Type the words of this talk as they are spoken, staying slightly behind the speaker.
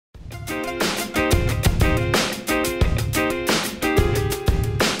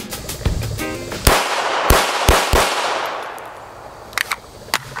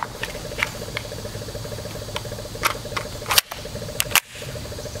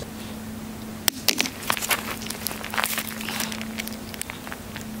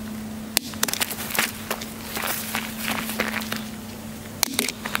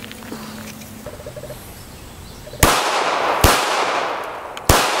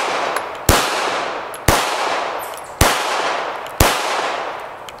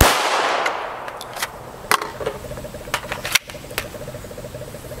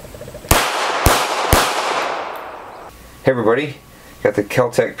Hey everybody, got the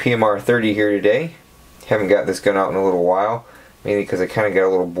Kel-Tec PMR-30 here today. Haven't got this gun out in a little while, mainly because I kind of got a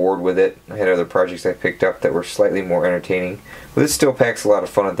little bored with it. I had other projects I picked up that were slightly more entertaining, but this still packs a lot of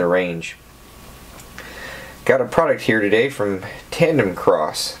fun at the range. Got a product here today from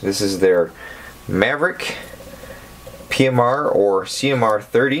Tandemkross. This is their Maverick PMR or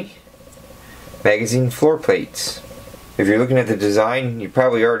CMR-30 magazine floor plates. If you're looking at the design, you're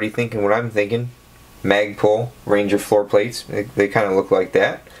probably already thinking what I'm thinking. Mag pull Ranger floor plates. They kind of look like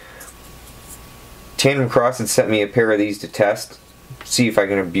that. Tandemkross had sent me a pair of these to test, see if I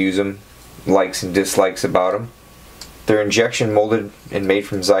can abuse them, likes and dislikes about them. They're injection molded and made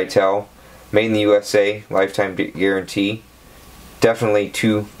from Zytel, made in the USA, lifetime guarantee. Definitely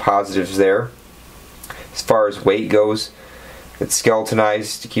two positives there. As far as weight goes, it's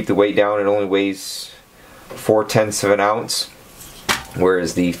skeletonized to keep the weight down. It only weighs 4/10 of an ounce,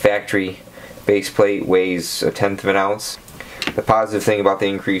 whereas the factory base plate weighs 1/10 of an ounce. The positive thing about the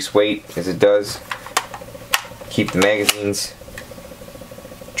increased weight is it does keep the magazines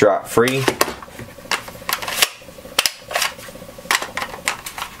drop free.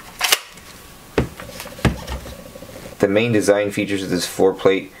 The main design features of this floor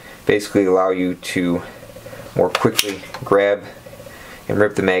plate basically allow you to more quickly grab and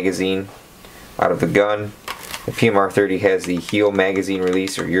rip the magazine out of the gun. The PMR-30 has the heel magazine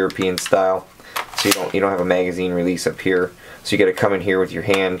release, or European style, so you don't have a magazine release up here. So you got to come in here with your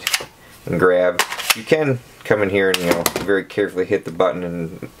hand and grab. You can come in here and very carefully hit the button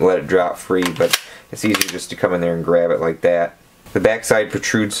and let it drop free, but it's easier just to come in there and grab it like that. The backside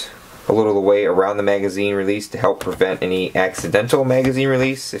protrudes a little way around the magazine release to help prevent any accidental magazine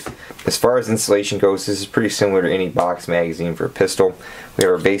release. As far as installation goes, this is pretty similar to any box magazine for a pistol. We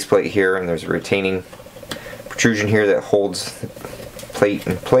have our base plate here, and there's a retaining protrusion here that holds the plate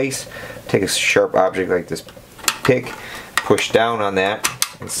in place. Take a sharp object like this pick, push down on that,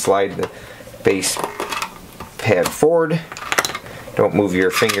 and slide the base pad forward. Don't move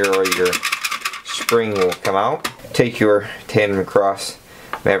your finger or your spring will come out. Take your Tandemkross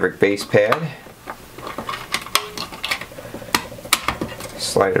Maverick base pad,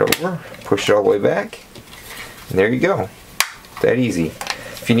 slide it over, push it all the way back, and there you go. That easy.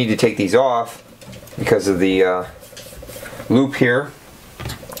 If you need to take these off because of the loop here,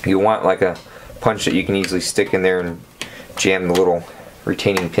 you want like a punch that you can easily stick in there and jam the little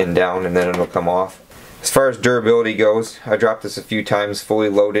retaining pin down, and then it'll come off. As far as durability goes, I dropped this a few times fully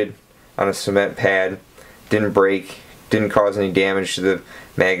loaded on a cement pad. Didn't break, didn't cause any damage to the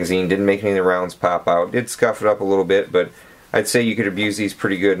magazine, didn't make any of the rounds pop out. Did scuff it up a little bit, but I'd say you could abuse these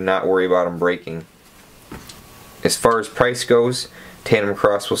pretty good and not worry about them breaking. As far as price goes,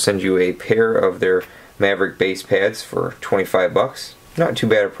 Tandemkross will send you a pair of their Maverick base pads for 25 bucks. Not too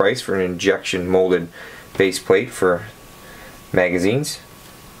bad a price for an injection molded base plate for magazines.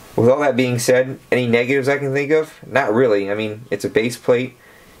 With all that being said, any negatives I can think of? Not really. I mean, it's a base plate.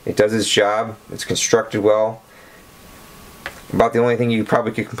 It does its job. It's constructed well. About the only thing you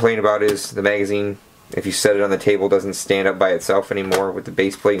probably could complain about is the magazine, if you set it on the table, doesn't stand up by itself anymore with the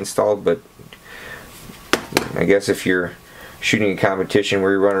base plate installed. But I guess if you're shooting a competition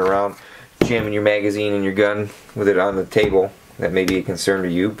where you're running around jamming your magazine and your gun with it on the table, that may be a concern to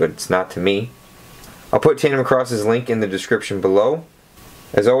you, but it's not to me. I'll put Tandemkross's link in the description below.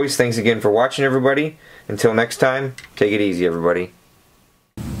 As always, thanks again for watching, everybody. Until next time, take it easy, everybody.